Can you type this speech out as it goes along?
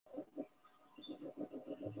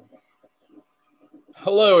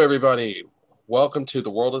Hello, everybody. Welcome to The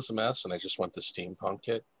World is a Mess, and I just went to Steampunk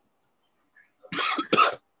It.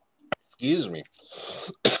 Excuse me.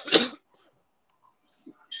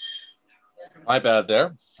 My bad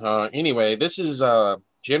there. Anyway, this is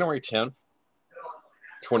January 10th,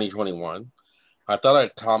 2021. I thought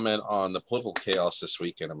I'd comment on the political chaos this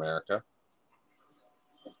week in America.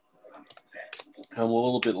 I'm a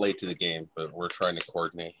little bit late to the game, but we're trying to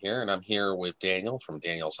coordinate here, and I'm here with Daniel from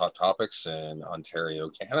Daniel's Hot Topics in Ontario,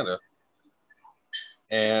 Canada.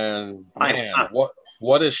 And man,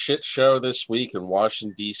 what a shit show this week in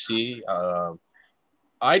Washington, D.C.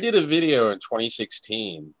 I did a video in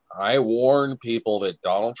 2016. I warned people that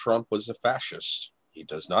Donald Trump was a fascist. He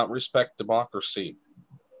does not respect democracy.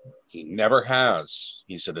 He never has.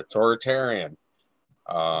 He's an authoritarian.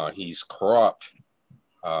 He's corrupt.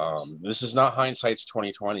 This is not hindsight's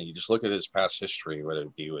 2020. You just look at his past history, whether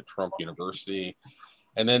it be with Trump University.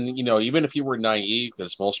 And then, even if you were naive,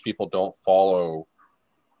 because most people don't follow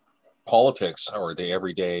politics or the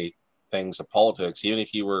everyday things of politics, even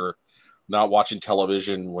if you were not watching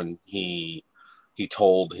television when he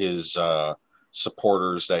told his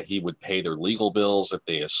supporters that he would pay their legal bills if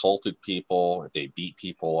they assaulted people, if they beat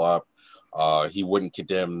people up. He wouldn't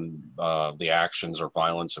condemn the actions or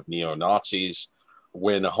violence of neo-Nazis.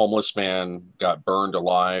 When a homeless man got burned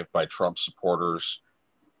alive by Trump supporters,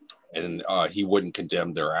 and he wouldn't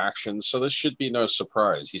condemn their actions. So this should be no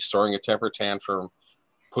surprise. He's throwing a temper tantrum,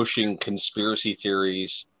 pushing conspiracy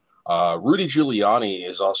theories. Rudy Giuliani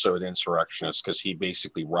is also an insurrectionist because he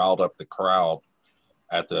basically riled up the crowd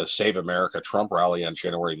at the Save America Trump rally on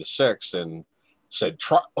January the 6th and said,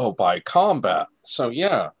 by combat. So,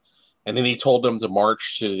 yeah. And then he told them to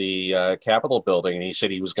march to the Capitol building, and he said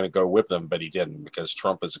he was going to go with them, but he didn't because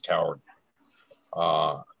Trump is a coward.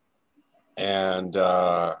 And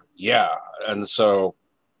so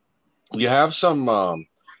you have some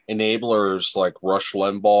enablers like Rush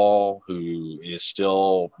Limbaugh, who is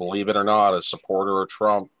still, believe it or not, a supporter of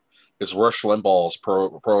Trump, because Rush Limbaugh is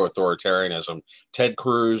pro-authoritarianism. Ted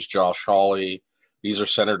Cruz, Josh Hawley, these are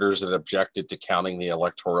senators that objected to counting the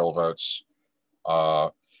electoral votes.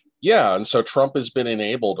 And so Trump has been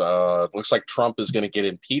enabled. It looks like Trump is going to get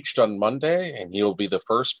impeached on Monday, and he'll be the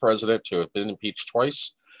first president to have been impeached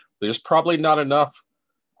twice. There's probably not enough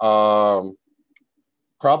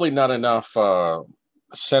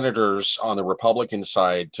senators on the Republican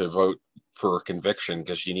side to vote for a conviction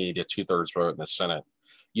because you need a 2/3 vote in the Senate.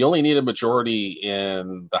 You only need a majority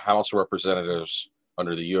in the House of Representatives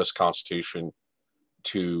under the U.S. Constitution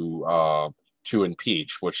to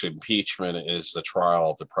impeach, which impeachment is the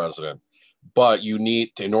trial of the president. But you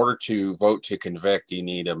need, in order to vote to convict, you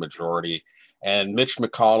need a majority. And Mitch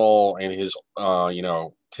McConnell, in his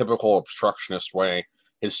typical obstructionist way,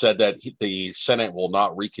 has said that the Senate will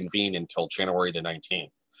not reconvene until January the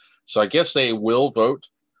 19th. So I guess they will vote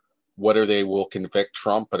whether they will convict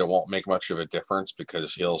Trump, but it won't make much of a difference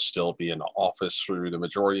because he'll still be in office through the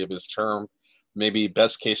majority of his term. Maybe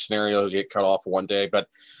best case scenario, he'll get cut off one day. But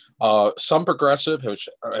some progressives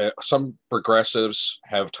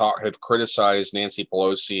have criticized Nancy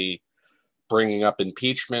Pelosi bringing up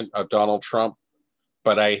impeachment of Donald Trump.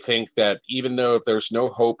 But I think that even though if there's no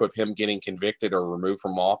hope of him getting convicted or removed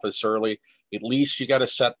from office early, at least you got to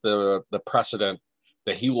set the precedent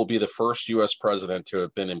that he will be the first U.S. president to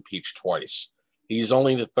have been impeached twice. He's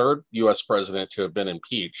only the third U.S. president to have been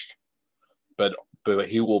impeached, but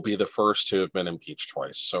he will be the first to have been impeached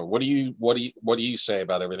twice. So what do you say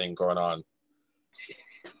about everything going on?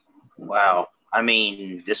 Wow, I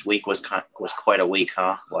mean, this week was quite a week,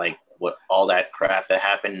 huh? Like what all that crap that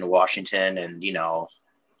happened in Washington, and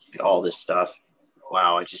all this stuff.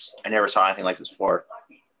 Wow, I never saw anything like this before.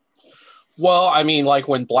 Well, I mean, like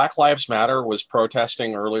when Black Lives Matter was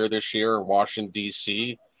protesting earlier this year in Washington,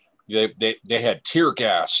 D.C., they had tear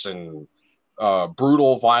gas and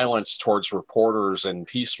brutal violence towards reporters and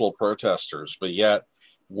peaceful protesters. But yet,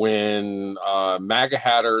 when MAGA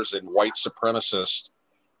hatters and white supremacists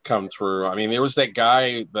come through, I mean, there was that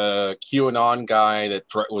guy, the QAnon guy that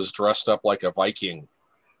was dressed up like a Viking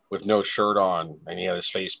with no shirt on, and he had his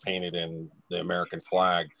face painted in the American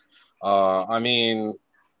flag. I mean,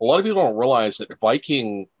 a lot of people don't realize that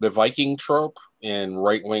the Viking trope in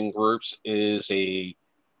right-wing groups is a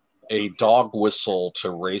dog whistle to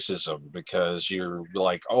racism, because you're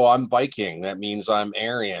like, oh, I'm Viking, that means I'm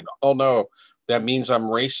Aryan. Oh no, that means I'm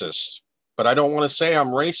racist. But I don't want to say I'm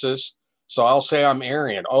racist, so I'll say I'm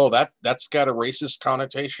Aryan. Oh, that's got a racist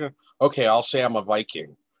connotation. Okay, I'll say I'm a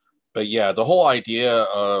Viking. But yeah, the whole idea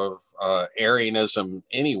of Aryanism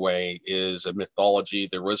anyway is a mythology.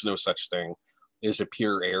 There was no such thing as a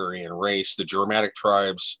pure Aryan race. The Germanic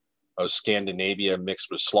tribes of Scandinavia mixed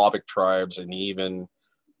with Slavic tribes and even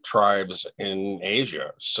tribes in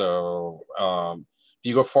Asia. So if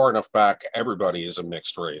you go far enough back, everybody is a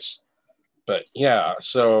mixed race. But yeah,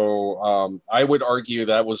 so I would argue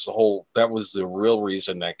that was the real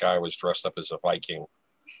reason that guy was dressed up as a Viking.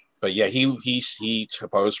 But yeah, he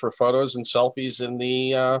posed for photos and selfies in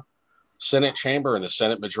the Senate chamber, and the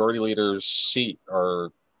Senate Majority Leader's seat,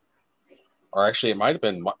 or actually it might have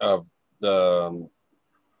been of the.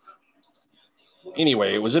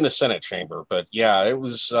 Anyway, it was in the Senate chamber, but yeah, it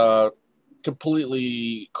was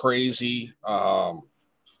completely crazy. I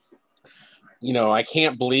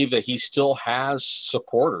can't believe that he still has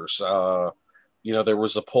supporters. There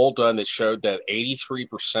was a poll done that showed that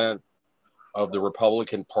 83% of the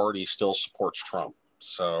Republican Party still supports Trump.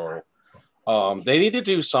 So they need to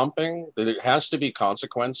do something. That it has to be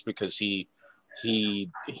consequence, because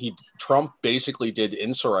Trump basically did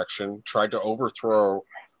insurrection, tried to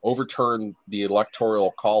overturn the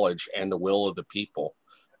Electoral College and the will of the people.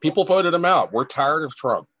 People voted him out. We're tired of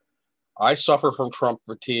Trump. I suffer from Trump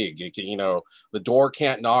fatigue. The door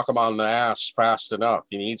can't knock him on the ass fast enough.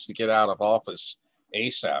 He needs to get out of office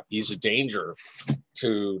ASAP. He's a danger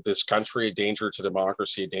to this country, a danger to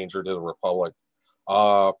democracy, a danger to the republic.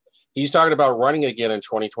 He's talking about running again in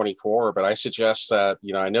 2024, but I suggest that,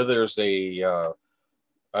 I know there's a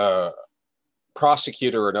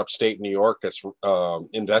prosecutor in upstate New York that's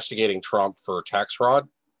investigating Trump for tax fraud,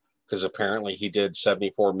 because apparently he did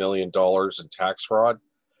 $74 million in tax fraud.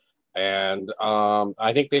 And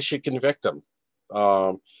I think they should convict him.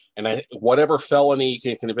 Whatever felony you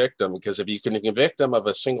can convict him, because if you can convict him of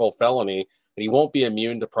a single felony, and he won't be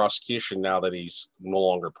immune to prosecution now that he's no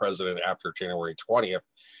longer president after January 20th.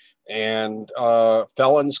 And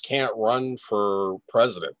felons can't run for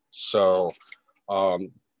president. So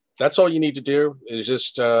that's all you need to do, is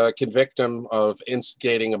just convict him of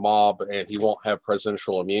instigating a mob, and he won't have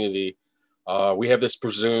presidential immunity. We have this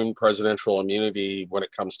presumed presidential immunity when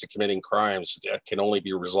it comes to committing crimes that can only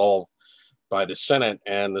be resolved by the Senate,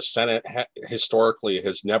 and the Senate historically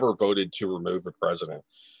has never voted to remove the president.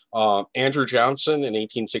 Andrew Johnson in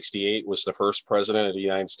 1868 was the first president of the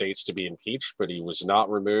United States to be impeached, but he was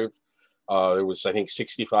not removed. There was, I think,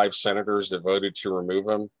 65 senators that voted to remove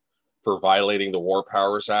him for violating the War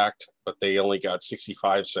Powers Act, but they only got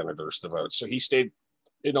 65 senators to vote. So he stayed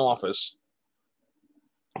in office.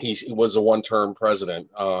 He was a one-term president.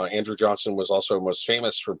 Andrew Johnson was also most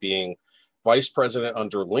famous for being vice president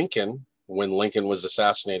under Lincoln. When Lincoln was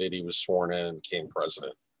assassinated, he was sworn in and became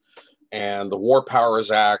president. And the War Powers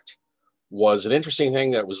Act was an interesting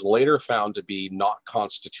thing that was later found to be not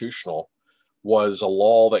constitutional. Was a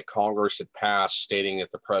law that Congress had passed stating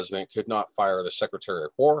that the president could not fire the Secretary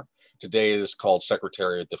of War. Today it is called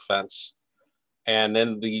Secretary of Defense. And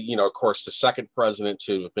then of course, the second president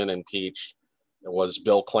to have been impeached was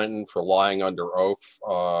Bill Clinton for lying under oath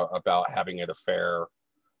about having a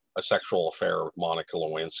sexual affair with Monica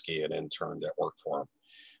Lewinsky, an intern that worked for him.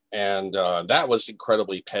 And that was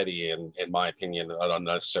incredibly petty and, in my opinion, an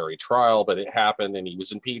unnecessary trial, but it happened, and he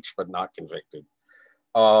was impeached but not convicted.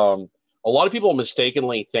 A lot of people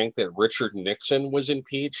mistakenly think that Richard Nixon was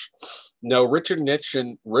impeached. No, Richard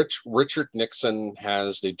Nixon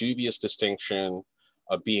has the dubious distinction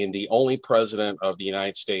of being the only president of the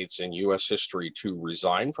United States in U.S. history to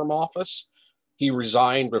resign from office. He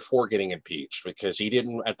resigned before getting impeached because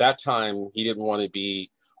at that time, he didn't want to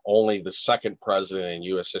be only the second president in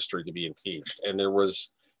U.S. history to be impeached. And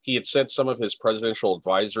he had sent some of his presidential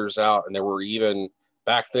advisors out, and there were even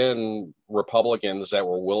back then Republicans that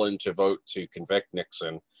were willing to vote to convict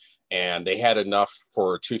Nixon, and they had enough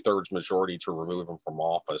for a 2/3 majority to remove him from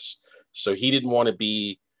office. So he didn't want to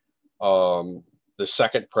be the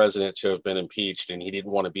second president to have been impeached, and he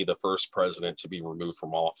didn't want to be the first president to be removed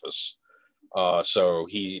from office. So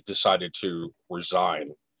he decided to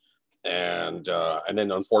resign. And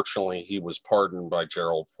then unfortunately he was pardoned by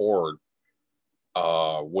Gerald Ford,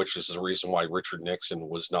 which is the reason why Richard Nixon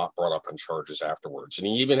was not brought up on charges afterwards. And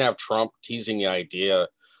you even have Trump teasing the idea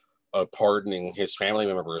of pardoning his family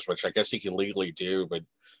members, which I guess he can legally do, but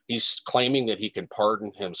he's claiming that he can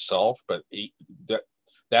pardon himself, but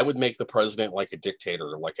that would make the president like a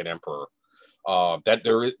dictator, like an emperor.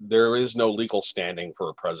 That there is no legal standing for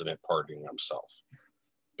a president pardoning himself.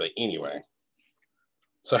 But anyway,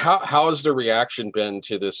 so how has the reaction been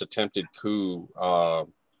to this attempted coup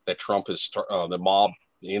that Trump has the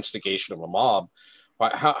instigation of a mob?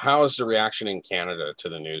 How is the reaction in Canada to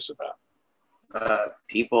the news of that?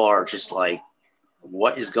 People are just like,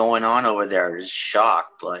 what is going on over there? Just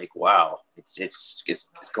shocked, like, wow, it's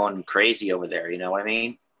going crazy over there. You know what I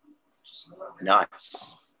mean? Just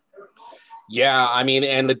nuts. Yeah, I mean,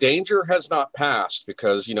 and the danger has not passed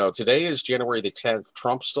because, today is January the 10th.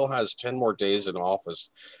 Trump still has 10 more days in office.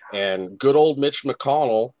 And good old Mitch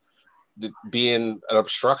McConnell, being an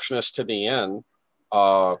obstructionist to the end,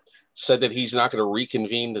 uh, said that he's not going to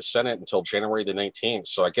reconvene the Senate until January the 19th.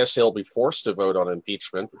 So I guess he'll be forced to vote on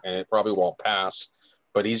impeachment, and it probably won't pass.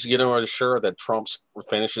 But he's going to ensure that Trump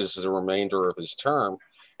finishes the remainder of his term,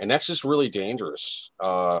 and that's just really dangerous.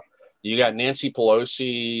 You got Nancy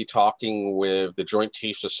Pelosi talking with the Joint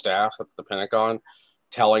Chiefs of Staff at the Pentagon,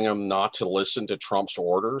 telling them not to listen to Trump's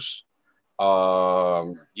orders.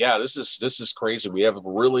 Yeah, this is crazy. We have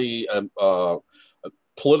really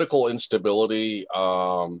political instability.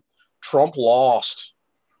 Trump lost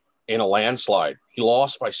in a landslide. He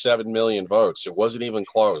lost by 7 million votes. It wasn't even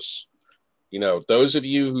close. Those of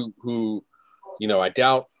you who I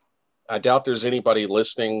doubt there's anybody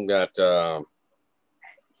listening that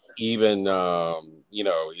even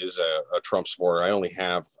is a Trump supporter. I only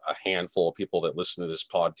have a handful of people that listen to this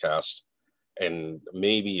podcast, and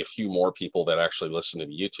maybe a few more people that actually listen to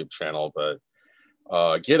the YouTube channel. But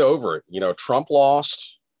get over it. Trump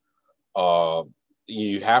lost.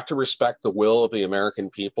 You have to respect the will of the American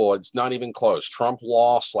people. It's not even close. Trump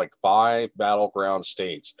lost like 5 battleground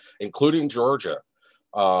states, including Georgia.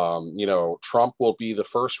 Trump will be the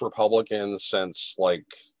first Republican since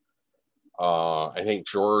I think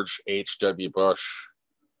George H.W. Bush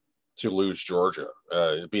to lose Georgia.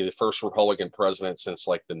 It'd be the first Republican president since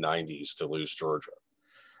like the 90s to lose Georgia.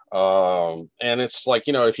 And it's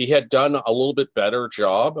if he had done a little bit better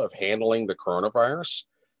job of handling the coronavirus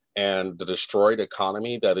and the destroyed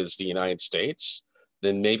economy that is the United States,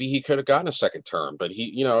 then maybe he could have gotten a second term. But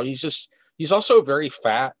he's also a very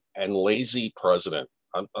fat and lazy president.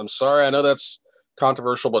 I'm sorry, I know that's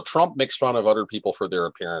controversial, but Trump makes fun of other people for their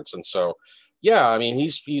appearance. And so, yeah, I mean,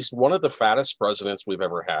 he's one of the fattest presidents we've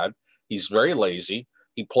ever had. He's very lazy.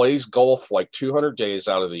 He plays golf like 200 days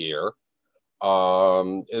out of the year.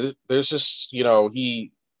 There's just,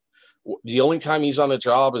 the only time he's on the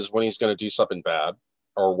job is when he's going to do something bad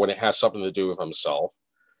or when it has something to do with himself.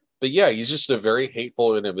 But yeah, he's just a very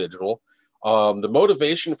hateful individual. The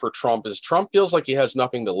motivation for Trump is Trump feels like he has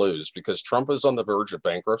nothing to lose because Trump is on the verge of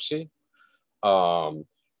bankruptcy.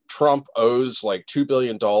 Trump owes like $2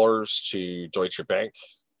 billion to Deutsche Bank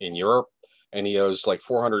in Europe, and he owes like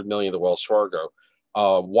 400 million to Wells Fargo.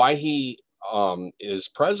 Why he is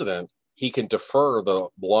president, he can defer the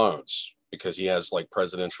loans because he has like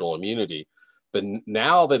presidential immunity. But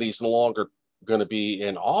now that he's no longer going to be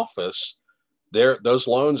in office, those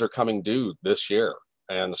loans are coming due this year.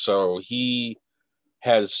 And so he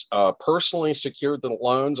has personally secured the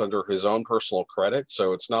loans under his own personal credit.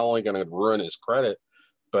 So it's not only going to ruin his credit,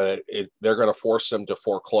 but they're going to force him to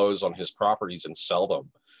foreclose on his properties and sell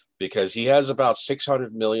them because he has about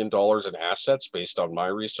 $600 million in assets based on my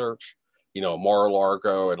research,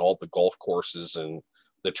 Mar-a-Lago and all the golf courses and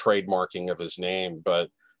the trademarking of his name. But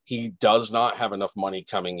he does not have enough money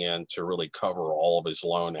coming in to really cover all of his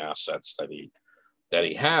loan assets that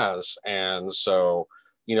he has. And so,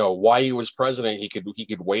 why he was president, he could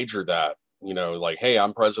wager that, like, hey,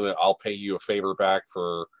 I'm president, I'll pay you a favor back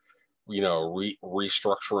for,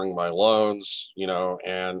 restructuring my loans,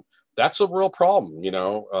 and that's a real problem,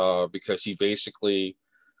 because he basically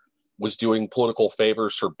was doing political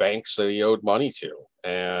favors for banks that he owed money to.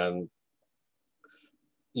 And,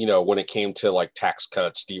 when it came to like tax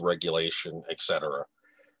cuts, deregulation, etc.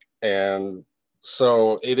 And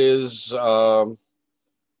so it is,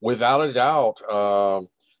 without a doubt,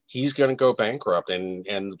 he's going to go bankrupt.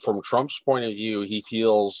 And from Trump's point of view, he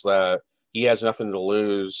feels that he has nothing to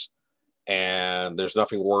lose and there's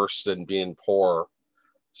nothing worse than being poor.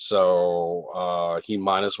 So he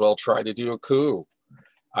might as well try to do a coup.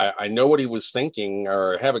 I know what he was thinking,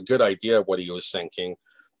 or have a good idea of what he was thinking.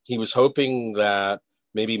 He was hoping that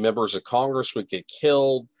maybe members of Congress would get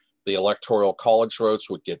killed, the electoral college votes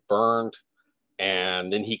would get burned,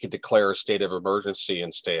 and then he could declare a state of emergency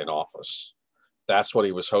and stay in office. That's what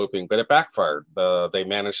he was hoping, but it backfired. They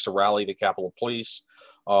managed to rally the Capitol Police.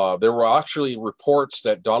 There were actually reports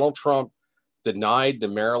that Donald Trump denied the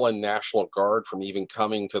Maryland National Guard from even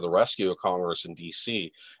coming to the rescue of Congress in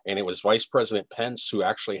D.C. And it was Vice President Pence who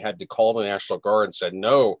actually had to call the National Guard and said,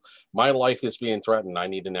 no, my life is being threatened. I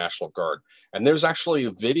need the National Guard. And there's actually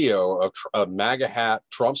a video of MAGA hat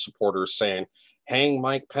Trump supporters saying, hang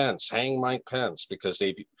Mike Pence, because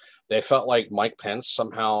they felt like Mike Pence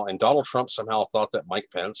somehow, and Donald Trump somehow thought that Mike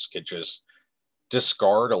Pence could just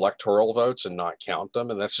discard electoral votes and not count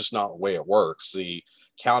them. And that's just not the way it works. The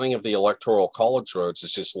counting of the electoral college votes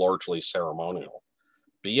is just largely ceremonial.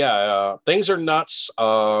 But yeah, things are nuts.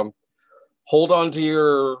 Hold on to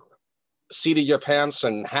your seat of your pants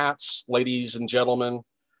and hats, ladies and gentlemen.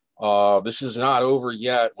 This is not over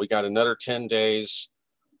yet. We got another 10 days.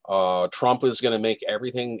 Trump is going to make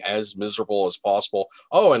everything as miserable as possible.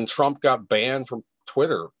 Oh, and Trump got banned from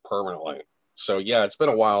Twitter permanently. So, yeah, it's been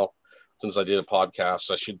a while since I did a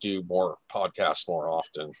podcast. I should do more podcasts more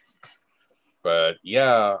often. But,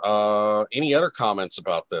 yeah, any other comments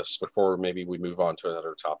about this before maybe we move on to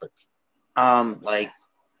another topic? Like,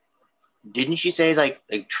 didn't you say like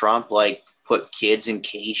Trump like put kids in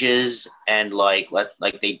cages and like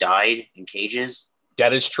they died in cages?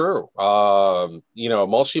 That is true.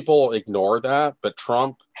 Most people ignore that, but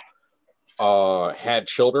Trump had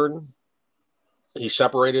children. He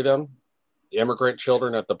separated them, immigrant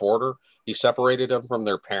children at the border. He separated them from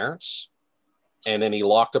their parents, and then he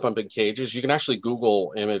locked them up in cages. You can actually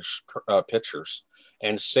Google image pictures,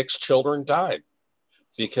 and 6 children died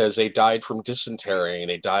because they died from dysentery and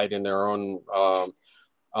they died in their own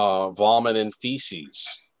vomit and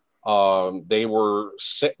feces. They were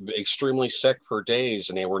sick, extremely sick for days,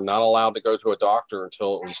 and they were not allowed to go to a doctor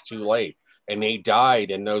until it was too late, and they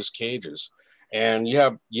died in those cages. And you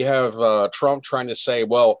have Trump trying to say,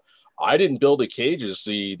 well, I didn't build the cages.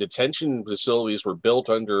 The detention facilities were built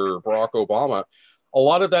under Barack Obama. A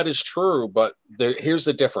lot of that is true, but here's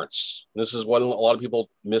the difference. This is what a lot of people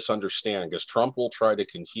misunderstand, because Trump will try to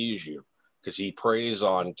confuse you because he preys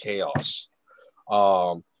on chaos.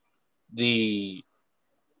 Under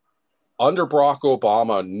Barack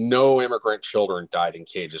Obama, no immigrant children died in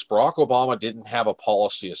cages. Barack Obama didn't have a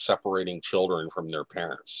policy of separating children from their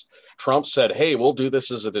parents. Trump said, hey, we'll do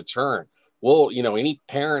this as a deterrent. Any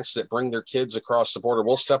parents that bring their kids across the border,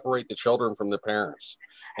 we'll separate the children from the parents.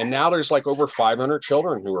 And now there's like over 500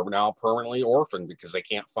 children who are now permanently orphaned because they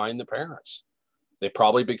can't find the parents. They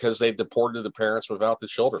probably because they've deported the parents without the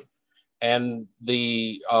children. And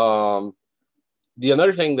the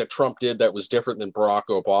another thing that Trump did that was different than Barack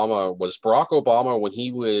Obama was Barack Obama, when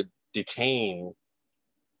he would detain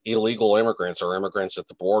illegal immigrants or immigrants at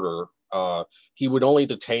the border, he would only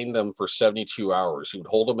detain them for 72 hours. He would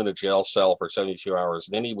hold them in a jail cell for 72 hours.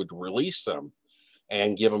 Then he would release them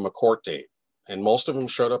and give them a court date. And most of them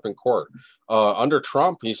showed up in court. Under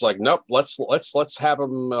Trump, he's like, nope, let's have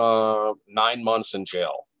them 9 months in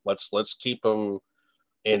jail. Let's keep them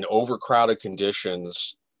in overcrowded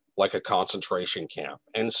conditions, like a concentration camp.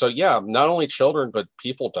 And so, yeah, not only children, but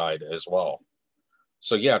people died as well.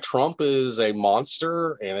 So, yeah, Trump is a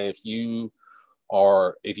monster. And if you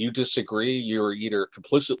disagree, you're either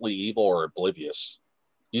complicitly evil or oblivious.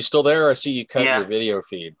 You still there? I see you cut your video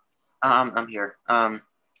feed. I'm here.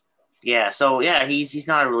 Yeah. So, yeah, he's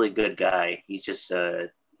not a really good guy. He's just, I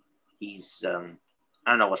don't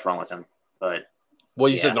know what's wrong with him, but. Well,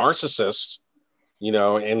 he's a narcissist,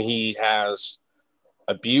 and he has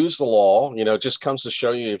abuse the law. It just comes to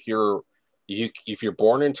show you if you're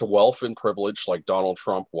born into wealth and privilege like Donald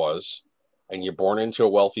Trump was, and you're born into a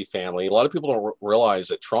wealthy family. A lot of people don't realize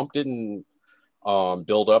that Trump didn't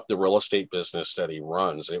build up the real estate business that he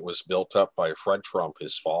runs. It was built up by Fred Trump,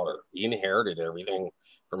 his father. He inherited everything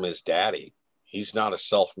from his daddy. He's not a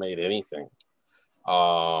self-made anything.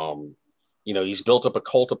 He's built up a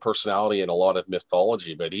cult of personality and a lot of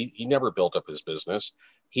mythology, but he never built up his business.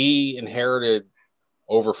 He inherited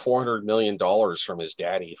over $400 million from his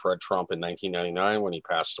daddy, Fred Trump, in 1999 when he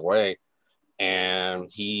passed away. And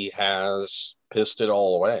he has pissed it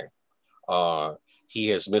all away. He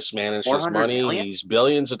has mismanaged his money. Million? He's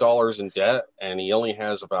billions of dollars in debt, and he only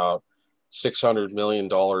has about $600 million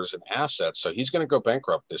in assets. So he's going to go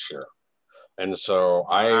bankrupt this year. And so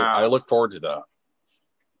I look forward to that.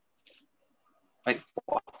 Like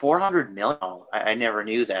 400 million? I never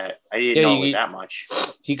knew that. I didn't know it was that much.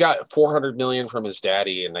 He got 400 million from his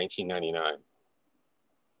daddy in 1999.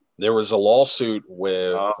 There was a lawsuit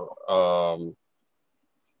with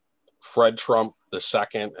Fred Trump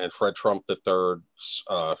II and Fred Trump III's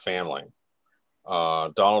family.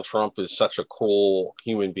 Donald Trump is such a cool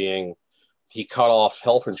human being. He cut off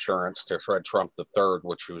health insurance to Fred Trump III,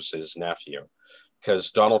 which was his nephew, because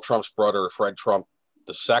Donald Trump's brother, Fred Trump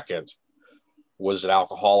II, was an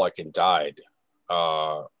alcoholic and died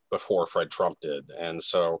before Fred Trump did. And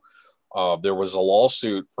so there was a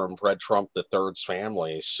lawsuit from Fred Trump III's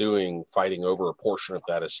family fighting over a portion of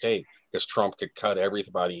that estate, because Trump could cut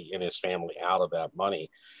everybody in his family out of that money.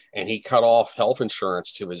 And he cut off health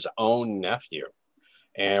insurance to his own nephew.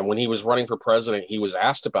 And when he was running for president, he was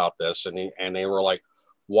asked about this, and they were like,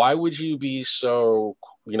 why would you be so,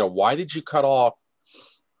 why did you cut off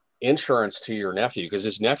insurance to your nephew? Because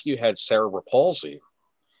his nephew had cerebral palsy,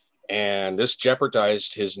 and this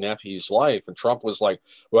jeopardized his nephew's life. And Trump was like,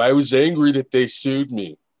 well, I was angry that they sued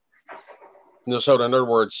me. So in other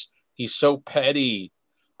words, he's so petty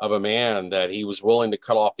of a man that he was willing to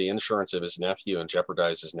cut off the insurance of his nephew and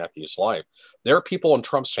jeopardize his nephew's life. There are people in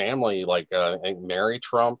Trump's family, like I think Mary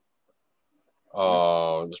Trump,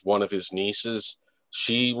 was one of his nieces.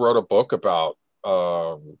 She wrote a book about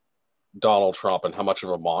Donald Trump and how much of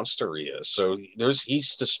a monster he is. So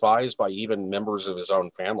he's despised by even members of his own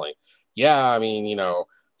family. Yeah, I mean,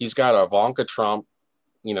 he's got Ivanka Trump,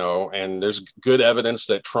 and there's good evidence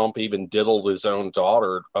that Trump even diddled his own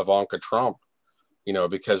daughter, Ivanka Trump,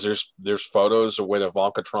 because there's photos of when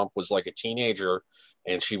Ivanka Trump was like a teenager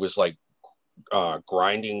and she was like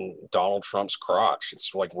grinding Donald Trump's crotch.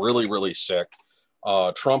 It's like really, really sick.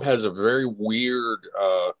 Trump has a very weird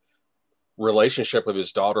relationship with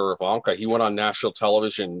his daughter Ivanka. He went on national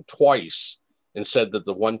television twice and said that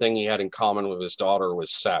the one thing he had in common with his daughter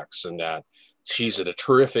was sex, and that she's a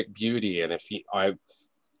terrific beauty. And if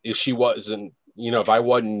she wasn't, if I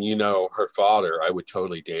wasn't, her father, I would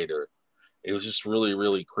totally date her. It was just really,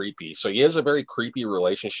 really creepy. So he has a very creepy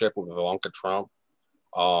relationship with Ivanka Trump.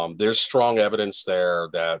 There's strong evidence there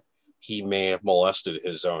that he may have molested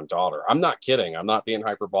his own daughter. I'm not kidding. I'm not being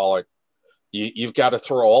hyperbolic. You've got to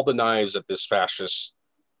throw all the knives at this fascist.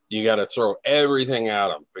 You got to throw everything at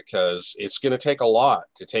him, because it's going to take a lot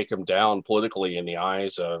to take him down politically in the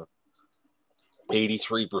eyes of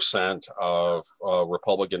 83% of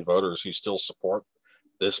Republican voters who still support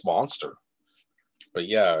this monster. But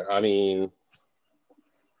yeah, I mean,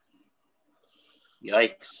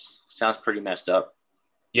 yikes. Sounds pretty messed up.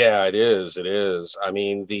 Yeah, it is. It is. I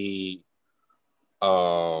mean,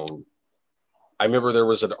 I remember there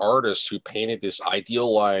was an artist who painted this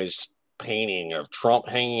idealized painting of Trump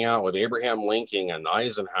hanging out with Abraham Lincoln and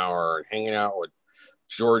Eisenhower, and hanging out with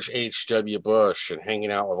George H.W. Bush, and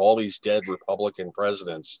hanging out with all these dead Republican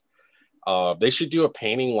presidents. They should do a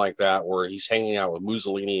painting like that where he's hanging out with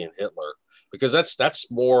Mussolini and Hitler, because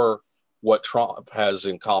that's more what Trump has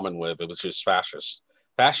in common with it, which is fascists.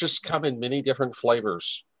 Fascists come in many different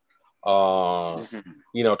flavors. Trump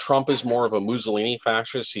is more of a Mussolini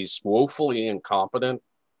fascist. He's woefully incompetent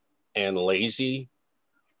and lazy,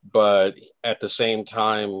 but at the same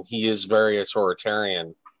time, he is very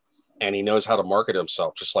authoritarian, and he knows how to market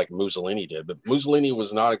himself, just like Mussolini did. But Mussolini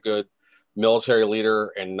was not a good military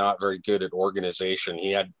leader and not very good at organization.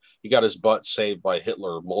 He got his butt saved by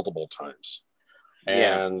Hitler multiple times.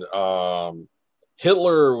 Yeah. And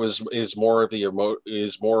Hitler is more of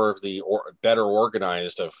the better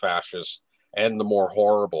organized of fascists, and the more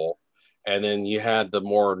horrible. And then you had the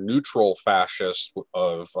more neutral fascists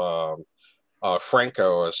of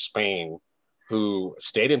Franco of Spain, who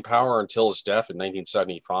stayed in power until his death in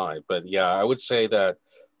 1975. But yeah, I would say that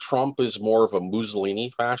Trump is more of a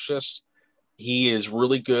Mussolini fascist. He is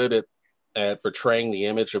really good at portraying the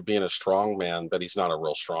image of being a strong man, but he's not a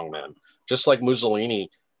real strong man. Just like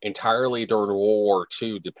Mussolini entirely during World War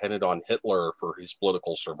II depended on Hitler for his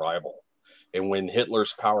political survival. And when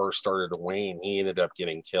Hitler's power started to wane, he ended up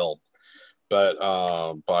getting killed, but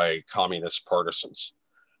by communist partisans.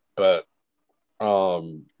 But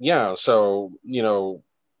yeah, so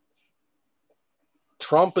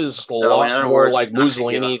Trump is a lot more like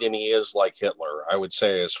Mussolini than he is like Hitler, I would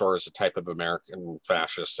say, as far as the type of American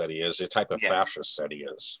fascist that he is, the type of fascist that he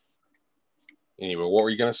is. Anyway, what were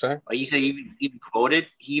you going to say? You said he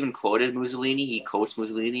even quoted Mussolini. He quotes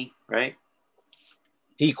Mussolini, right?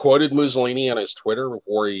 He quoted Mussolini on his Twitter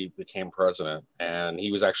before he became president, and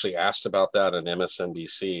he was actually asked about that on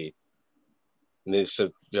MSNBC. And they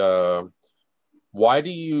said, "Why do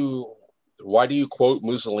you quote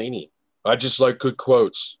Mussolini?" "I just like good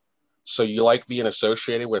quotes." "So you like being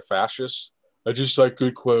associated with fascists?" "I just like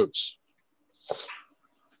good quotes."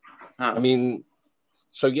 I mean,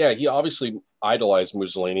 so yeah, he obviously idolized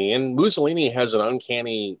Mussolini, and Mussolini has an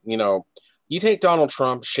uncanny, you take Donald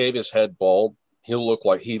Trump, shave his head bald, he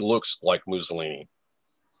looks like Mussolini.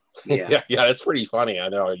 Yeah. Yeah, it's pretty funny. I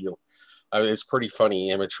know it's pretty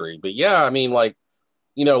funny imagery, but yeah, I mean, like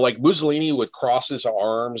Mussolini would cross his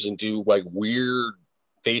arms and do like weird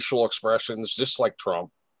facial expressions, just like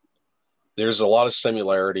Trump. There's a lot of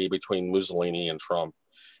similarity between Mussolini and Trump.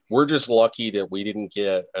 We're just lucky that we didn't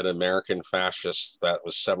get an American fascist that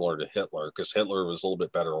was similar to Hitler, because Hitler was a little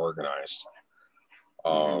bit better organized.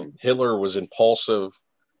 Hitler was impulsive,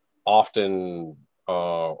 often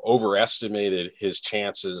overestimated his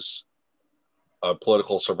chances of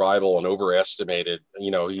political survival, and overestimated,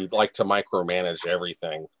 he liked to micromanage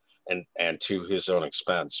everything and to his own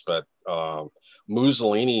expense. But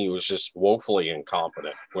Mussolini was just woefully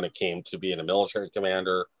incompetent when it came to being a military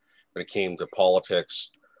commander, when it came to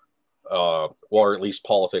politics, or at least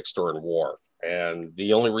politics during war. And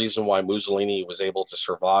the only reason why Mussolini was able to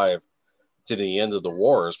survive to the end of the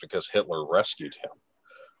war is because Hitler rescued him.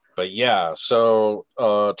 But yeah, so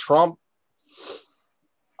Trump,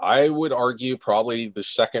 I would argue probably the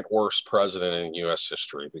second worst president in U.S.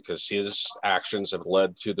 history because his actions have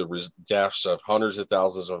led to the deaths of hundreds of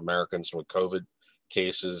thousands of Americans with COVID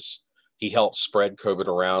cases. He helped spread COVID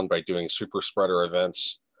around by doing super spreader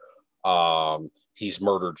events. He's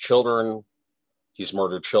murdered children. He's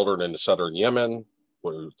murdered children in southern Yemen,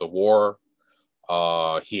 the war.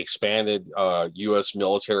 He expanded U.S.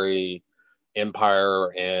 military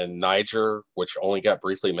empire in Niger, which only got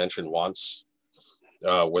briefly mentioned once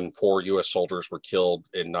when 4 U.S. soldiers were killed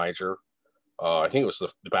in Niger. I think it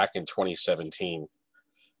was back in 2017.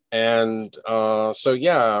 And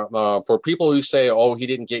for people who say, oh, he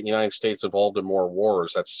didn't get the United States involved in more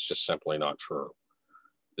wars, that's just simply not true.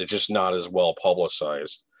 They're just not as well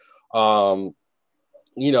publicized. And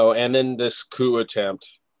then this coup attempt,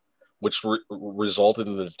 which resulted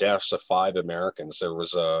in the deaths of 5 Americans. There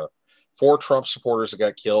was 4 Trump supporters that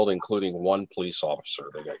got killed, including 1 police officer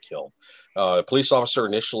that got killed. The police officer,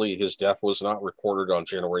 initially, his death was not reported on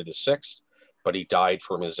January the 6th, but he died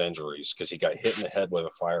from his injuries because he got hit in the head with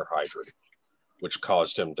a fire hydrant, which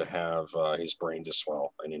caused him to have his brain to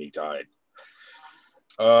swell, and then he died.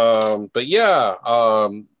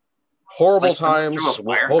 Horrible times. Threw a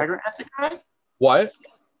fire hydrant at the guy? What?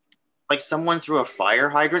 Like someone threw a fire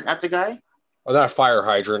hydrant at the guy? Oh, not a fire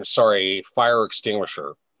hydrant. Sorry, fire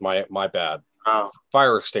extinguisher. My bad. Oh.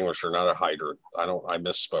 Fire extinguisher, not a hydrant. I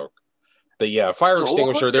misspoke. But yeah, fire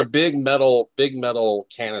extinguisher. They're big metal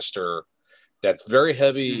canister that's very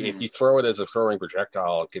heavy. Mm-hmm. If you throw it as a throwing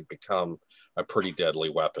projectile, it could become a pretty deadly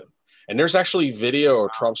weapon. And there's actually video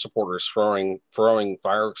of Trump supporters throwing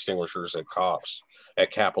fire extinguishers at cops,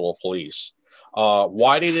 at Capitol Police.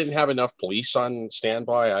 Why they didn't have enough police on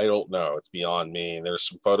standby, I don't know. It's beyond me. And there's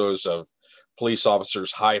some photos of police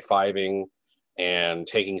officers high-fiving and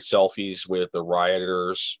taking selfies with the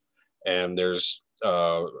rioters. And there's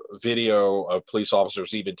video of police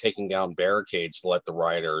officers even taking down barricades to let the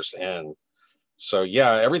rioters in. So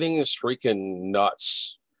yeah, everything is freaking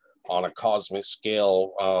nuts on a cosmic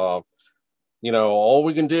scale. All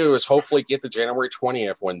we can do is hopefully get to January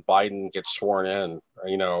 20th when Biden gets sworn in.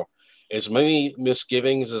 As many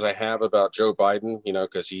misgivings as I have about Joe Biden,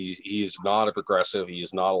 because he is not a progressive, he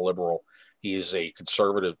is not a liberal, he is a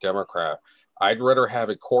conservative Democrat. I'd rather have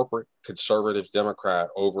a corporate conservative Democrat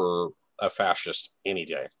over a fascist any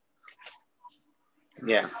day.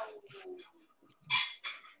 Yeah.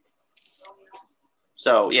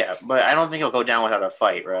 So, yeah, but I don't think he'll go down without a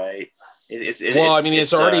fight, right?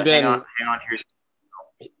 It's already been... Hang on here.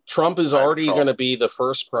 Trump is already going to be the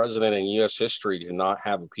first president in U.S. history to not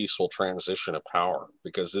have a peaceful transition of power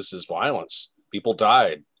because this is violence. People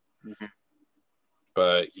died. Mm-hmm.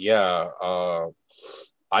 But, yeah,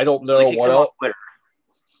 I don't know what else.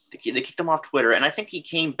 They kicked him off Twitter, and I think he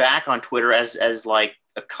came back on Twitter as like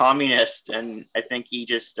a communist, and I think he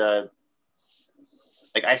just I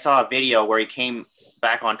saw a video where he came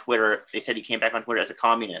back on Twitter. They said he came back on Twitter as a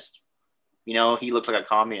communist. He looked like a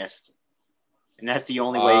communist, and that's the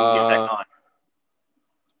only way you can get back on.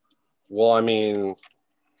 Well,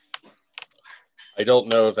 I don't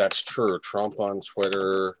know if that's true. Trump on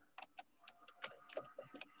Twitter.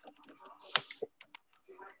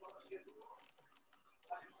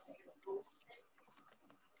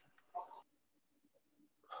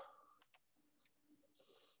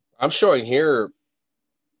 I'm showing here.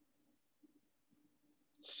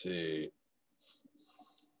 Let's see.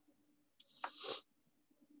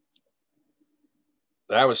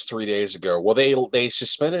 That was 3 days ago. Well, they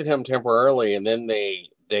suspended him temporarily, and then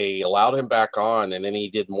they allowed him back on, and then he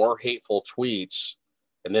did more hateful tweets,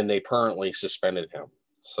 and then they permanently suspended him.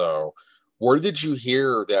 So, where did you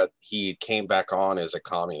hear that he came back on as a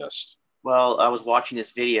communist? Well, I was watching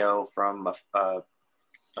this video from a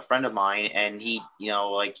friend of mine, and he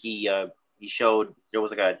showed there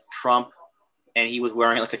was like a Trump, and he was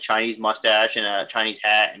wearing like a Chinese mustache and a Chinese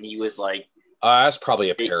hat, and he was like, that's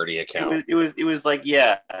probably a parody account. It was like,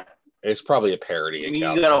 yeah, it's probably a parody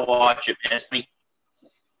account. You gotta watch it, man. It's funny.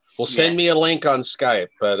 Well, send me a link on Skype,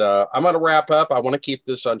 but I'm gonna wrap up. I want to keep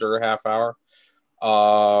this under a half hour.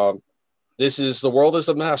 This is The World is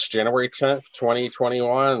a Mess, January 10th,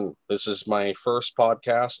 2021. This is my first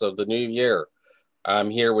podcast of the new year.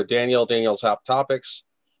 I'm here with Daniel's Hot Topics.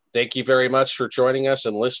 Thank you very much for joining us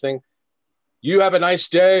and listening. You have a nice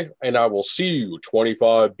day, and I will see you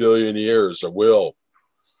 25 billion years. I will.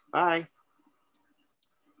 Bye.